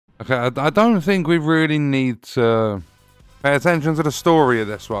Okay, I don't think we really need to pay attention to the story of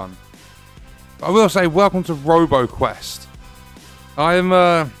this one. I will say, welcome to Roboquest. I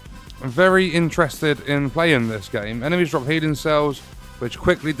am very interested in playing this game. Enemies drop healing cells, which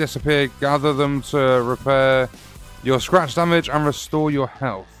quickly disappear. Gather them to repair your scratch damage and restore your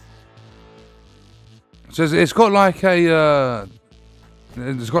health. So it's got like a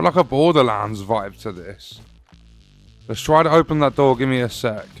Borderlands vibe to this. Let's try to open that door. Give me a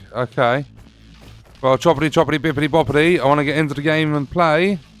sec. Okay. Well, choppity choppity bippity boppity. I want to get into the game and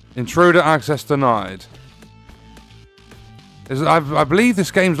play. Intruder access denied. I believe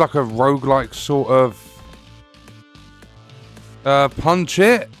this game's like a roguelike sort of punch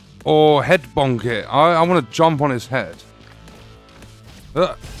it or head bonk it. I want to jump on his head.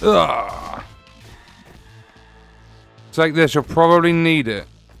 Take this, you'll probably need it.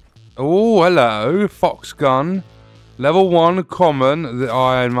 Oh, hello, fox gun. Level 1 common.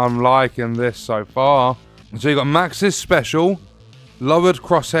 I'm liking this so far. So you got Max's special. Lowered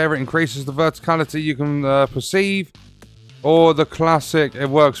crosshair, it increases the verticality you can perceive. Or the classic, it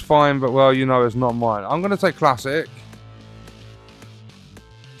works fine, but well, you know it's not mine. I'm going to take classic.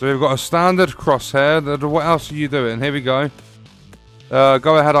 So we've got a standard crosshair. What else are you doing? Here we go.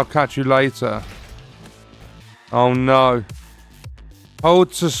 Go ahead, I'll catch you later. Oh no.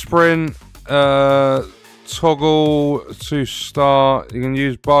 Hold to sprint. Toggle to start. You can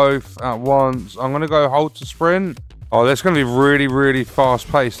use both at once. I'm going to go hold to sprint. Oh, that's going to be really, really fast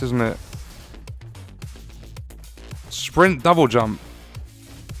paced, isn't it? Sprint double jump.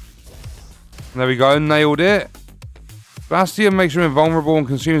 There we go, nailed it. Bastion makes you invulnerable and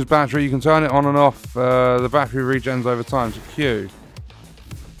consumes battery. You can turn it on and off. The battery regens over time. So Q.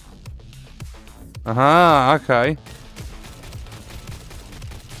 Aha, okay.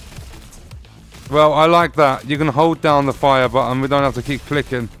 Well, I like that. You can hold down the fire button. We don't have to keep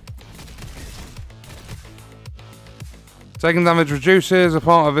clicking. Taking damage reduces. A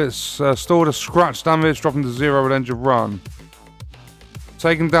part of it's stored as scratch damage, dropping to 0 at end of run.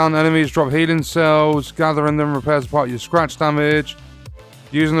 Taking down enemies, drop healing cells. Gathering them repairs a part of your scratch damage.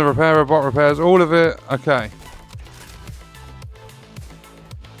 Using the repairer bot repairs all of it. Okay.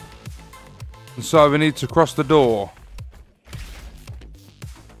 And so we need to cross the door.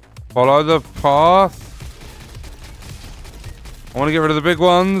 Follow the path. I want to get rid of the big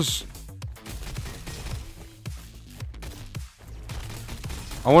ones.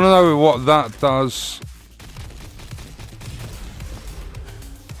 I want to know what that does.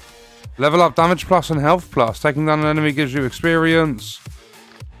 Level up damage plus and health plus. Taking down an enemy gives you experience.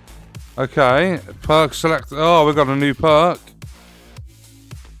 Okay. Perk select. Oh, we got a new perk.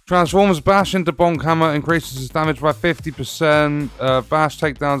 Transforms Bash into Bonk Hammer. Increases his damage by 50%. Bash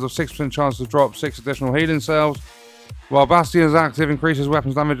takedowns of 6% chance to drop 6 additional healing cells. While Bastion is active, increases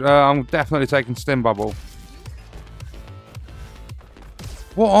weapons damage. I'm definitely taking Stim Bubble.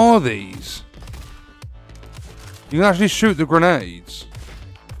 What are these? You can actually shoot the grenades.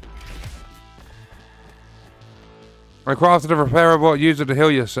 I crafted a repairer bot. Use it to heal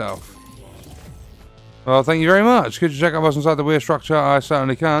yourself. Well, thank you very much. Could you check out what's inside the weird structure? I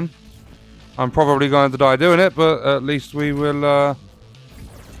certainly can. I'm probably going to die doing it, but at least we will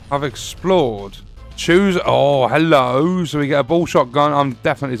have explored. Choose. Oh, hello. So we get a ball shotgun. I'm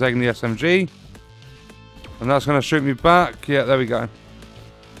definitely taking the SMG. And that's going to shoot me back. Yeah, there we go.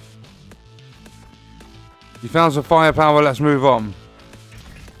 You found some firepower. Let's move on.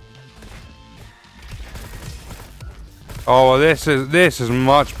 Oh, this is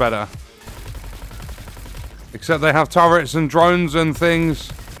much better. Except they have turrets and drones and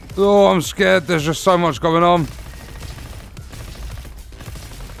things. Oh, I'm scared. There's just so much going on.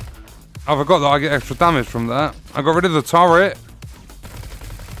 I forgot that I get extra damage from that. I got rid of the turret.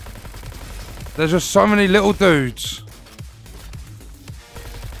 There's just so many little dudes.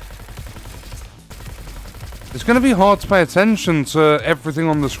 It's going to be hard to pay attention to everything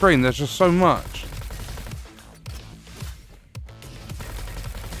on the screen. There's just so much.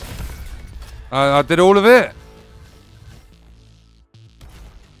 I did all of it.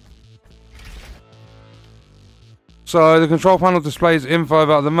 So the control panel displays info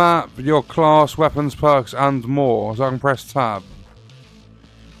about the map, your class, weapons, perks, and more. So I can press tab.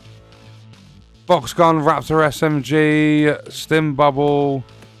 Box gun, Raptor SMG, Stim Bubble.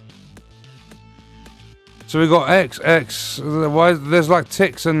 So we got XX. Why? There's like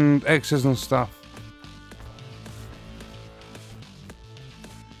ticks and X's and stuff.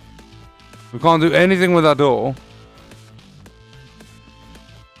 We can't do anything with that door.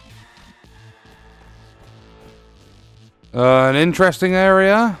 An interesting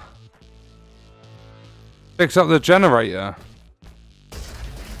area. Fix up the generator.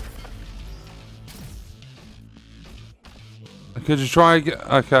 Could you try again?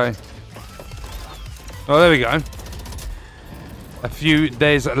 Okay. Oh, there we go. A few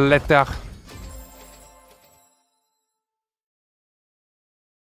days later.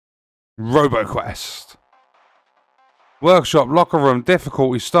 Roboquest. Workshop, locker room,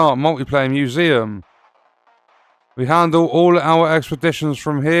 difficulty, start, multiplayer, museum. We handle all our expeditions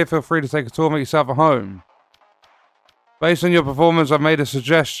from here. Feel free to take a tour, make yourself at home. Based on your performance, I've made a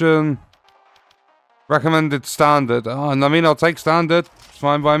suggestion. Recommended standard. Oh, and I mean, I'll take standard. It's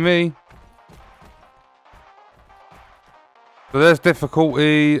fine by me. So there's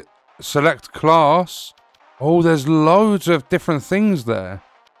difficulty. Select class. Oh, there's loads of different things there.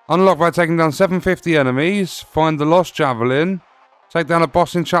 Unlock by taking down 750 enemies. Find the lost javelin. Take down a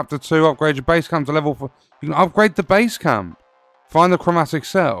boss in chapter 2. Upgrade your base camp to level 4. You can upgrade the base camp. Find the chromatic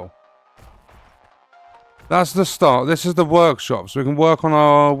cell. That's the start. This is the workshop. So we can work on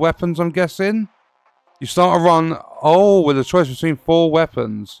our weapons, I'm guessing. You start a run. Oh, with a choice between 4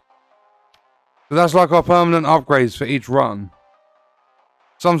 weapons. So that's like our permanent upgrades for each run.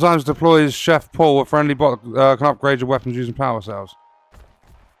 Sometimes deploys Chef Paul. A friendly bot can upgrade your weapons using power cells.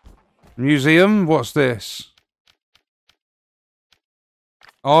 Museum. What's this?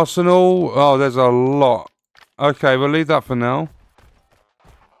 Arsenal. Oh, there's a lot. Okay, we'll leave that for now.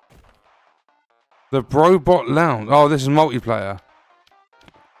 The Brobot Lounge. Oh, this is multiplayer.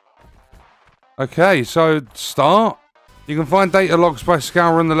 Okay, so start. You can find data logs by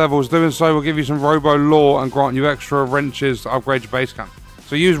scouring the levels. Doing so will give you some robo lore and grant you extra wrenches to upgrade your base camp.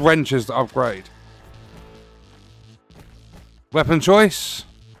 So use wrenches to upgrade. Weapon choice.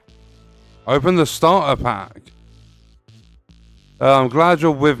 Open the starter pack. I'm glad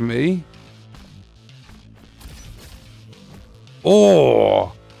you're with me.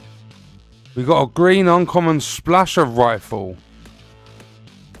 Oh! We got a green uncommon splasher rifle.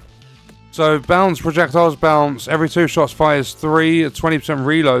 So bounce, projectiles bounce. Every 2 shots fires 3 at 20%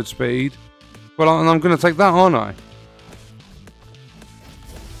 reload speed. Well, I'm going to take that, aren't I?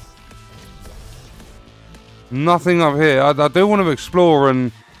 Nothing up here. I do want to explore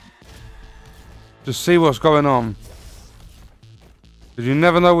and just see what's going on. Because you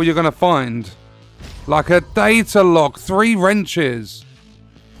never know what you're going to find. Like a data log. 3 wrenches.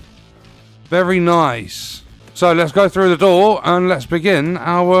 Very nice. So let's go through the door and let's begin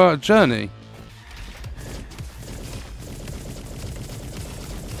our journey.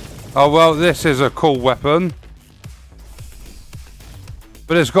 Oh, well, this is a cool weapon.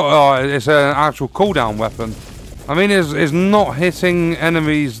 But it's got, it's an actual cooldown weapon. I mean, it's not hitting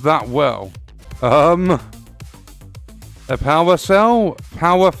enemies that well. A power cell,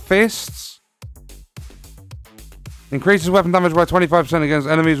 power fists. Increases weapon damage by 25% against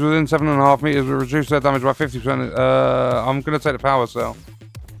enemies within 7.5 meters, but reduces their damage by 50%. I'm going to take the power cell.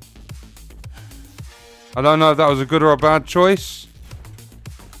 I don't know if that was a good or a bad choice.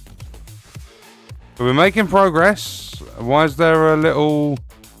 But we're making progress. Why is there a little...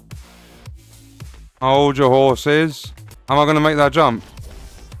 Hold your horses. Am I going to make that jump?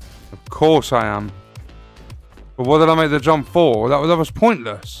 Of course I am. But what did I make the jump for? That was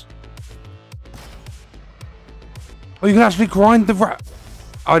pointless. Oh, you can actually grind the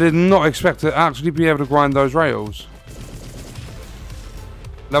I did not expect to actually be able to grind those rails.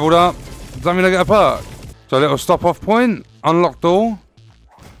 Leveled up. Does that mean I get a perk? So a little stop off point. Unlock door.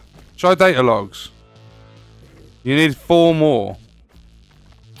 Show data logs. You need 4 more.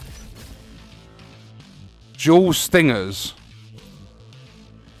 Dual stingers.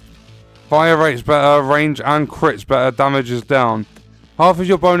 Fire rate's better, range and crits better, damage is down. Half of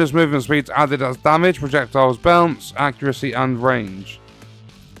your bonus movement speed's added as damage, projectiles bounce, accuracy and range.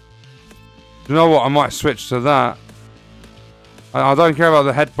 You know what, I might switch to that. I don't care about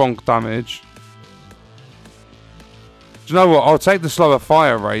the head bonk damage. Do you know what, I'll take the slower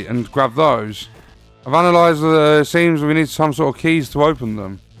fire rate and grab those. I've analysed it seems we need some sort of keys to open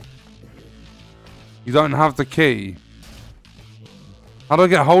them. You don't have the key. How do I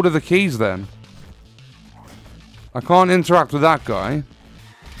get hold of the keys then? I can't interact with that guy.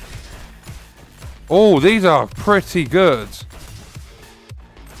 Oh, these are pretty good.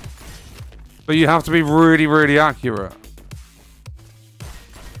 But you have to be really, really accurate.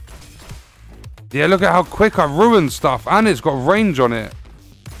 Yeah, look at how quick I ruined stuff. And it's got range on it.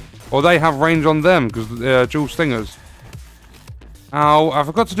 Or they have range on them because they're dual stingers. Ow, I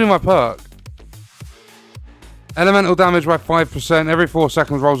forgot to do my perk. Elemental damage by 5%. Every 4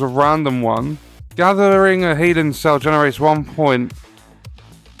 seconds rolls a random one. Gathering a healing cell generates 1 point.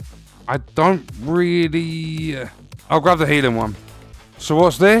 I don't really... I'll grab the healing one. So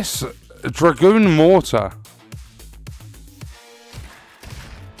what's this? Dragoon Mortar.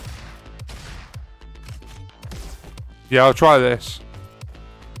 Yeah, I'll try this.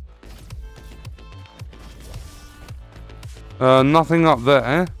 Nothing up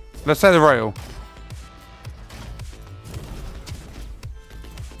there. Let's take the rail.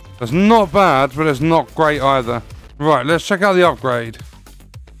 That's not bad, but it's not great either. Right, let's check out the upgrade.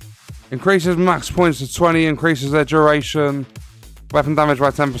 Increases max points to 20, increases their duration. Weapon damage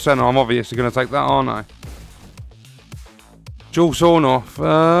by 10%. Oh, I'm obviously going to take that, aren't I? Dual sawn off.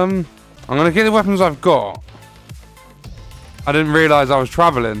 I'm going to get the weapons I've got. I didn't realise I was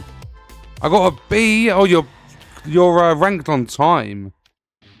travelling. I got a B. Oh, you're ranked on time.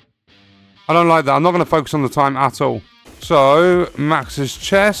 I don't like that. I'm not going to focus on the time at all. So, Max's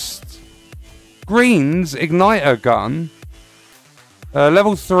chest. Green's igniter gun.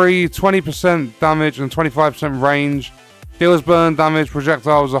 Level 3, 20% damage and 25% range. Deals burn damage,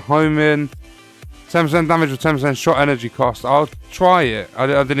 projectiles are homing. 10% damage with 10% shot energy cost. I'll try it. I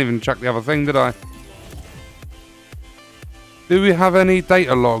didn't even check the other thing, did I? Do we have any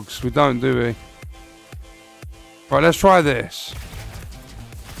data logs? We don't, do we? Right, let's try this.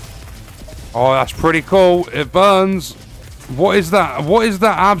 Oh, that's pretty cool. It burns. What is that? What is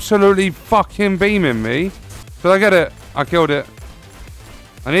that absolutely fucking beaming me? Did I get it? I killed it.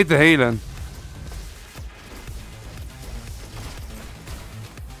 I need the healing.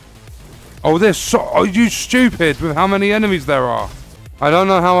 Oh, this so... Are you stupid with how many enemies there are? I don't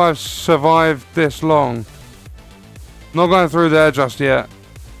know how I've survived this long. Not going through there just yet.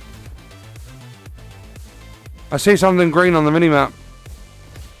 I see something green on the minimap.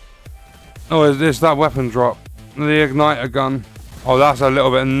 Oh, it's that weapon drop. The igniter gun. Oh, that's a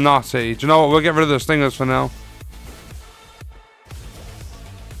little bit nutty. Do you know what? We'll get rid of the stingers for now.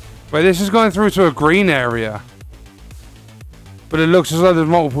 Wait, this is going through to a green area. But it looks as though there's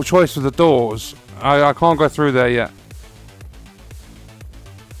multiple choice for the doors. I can't go through there yet.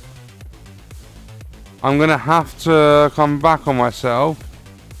 I'm going to have to come back on myself.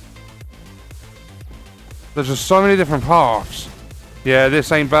 There's just so many different paths. Yeah,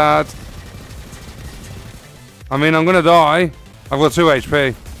 this ain't bad. I mean, I'm going to die. I've got 2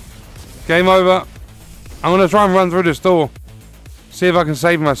 HP. Game over. I'm going to try and run through this door. See if I can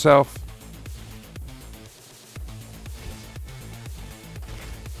save myself.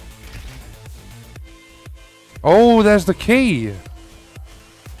 Oh, there's the key.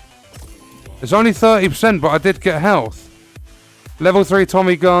 It's only 30%, but I did get health. Level 3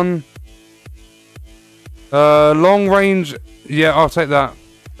 Tommy gun. Long range. Yeah, I'll take that.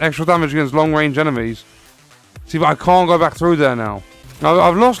 Extra damage against long range enemies. See, but I can't go back through there now.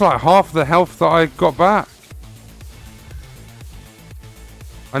 I've lost like half the health that I got back.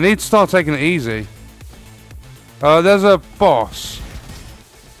 I need to start taking it easy. There's a boss.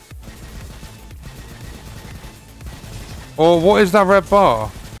 Or what is that red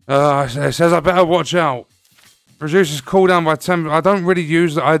bar? It says I better watch out. Reduces cooldown by 10. I don't really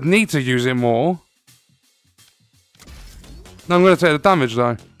use it. I'd need to use it more. No, I'm going to take the damage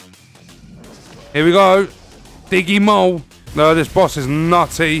though. Here we go. Diggy mole. No, this boss is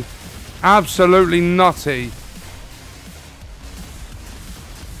nutty. Absolutely nutty.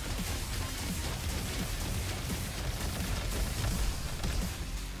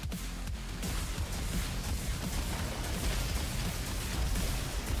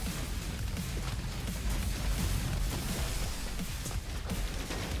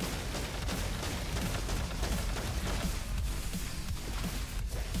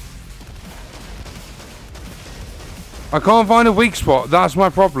 I can't find a weak spot. That's my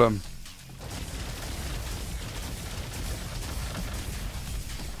problem.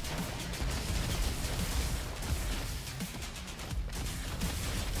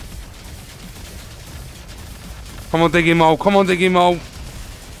 Come on, Diggy Mole. Come on, Diggy Mole.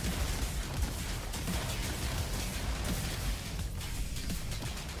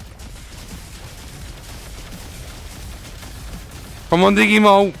 Come on, Diggy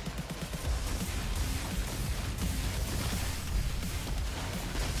Mole.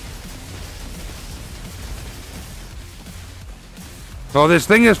 Oh, this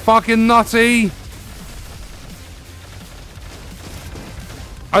thing is fucking nutty.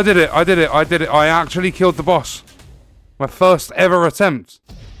 I did it. I did it. I did it. I actually killed the boss. My first ever attempt.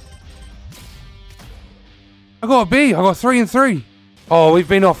 I got a B. I got 3 and 3. Oh, we've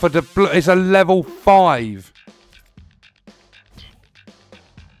been offered a... It's a level 5.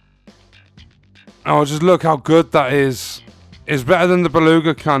 Oh, just look how good that is. It's better than the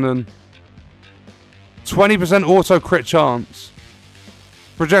beluga cannon. 20% auto crit chance.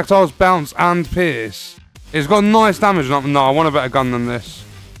 Projectiles bounce and pierce. It's got nice damage. No, I want a better gun than this.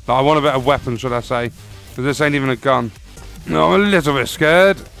 I want a better weapon, should I say. Because this ain't even a gun. No, I'm a little bit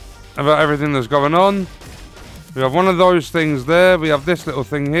scared about everything that's going on. We have one of those things there. We have this little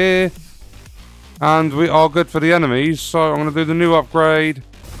thing here. And we are good for the enemies. So I'm going to do the new upgrade.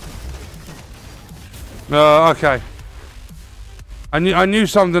 Okay. I knew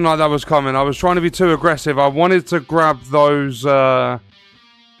something like that was coming. I was trying to be too aggressive. I wanted to grab those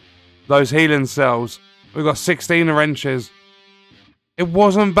healing cells. We got 16 wrenches. It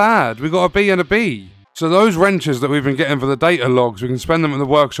wasn't bad. We got a B and a B. So those wrenches that we've been getting for the data logs, we can spend them in the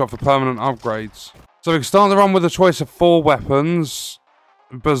workshop for permanent upgrades. So we can start the run with a choice of 4 weapons.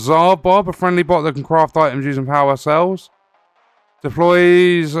 Bazaar Bob, a friendly bot that can craft items using power cells.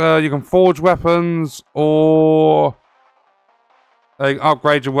 Deploys, you can forge weapons or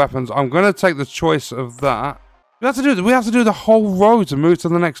upgrade your weapons. I'm going to take the choice of that. We have to do the whole road to move to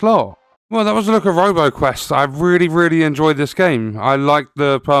the next lot. Well, that was a look at Roboquest. I really enjoyed this game. I like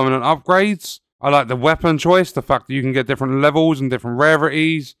the permanent upgrades. I like the weapon choice, the fact that you can get different levels and different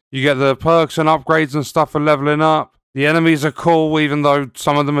rarities. You get the perks and upgrades and stuff for leveling up. The enemies are cool, even though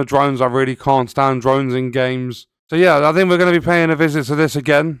some of them are drones. I really can't stand drones in games. So yeah, I think we're going to be paying a visit to this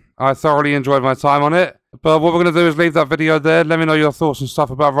again. I thoroughly enjoyed my time on it. But what we're going to do is leave that video there. Let me know your thoughts and stuff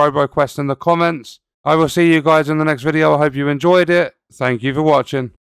about Roboquest in the comments. I will see you guys in the next video. I hope you enjoyed it. Thank you for watching.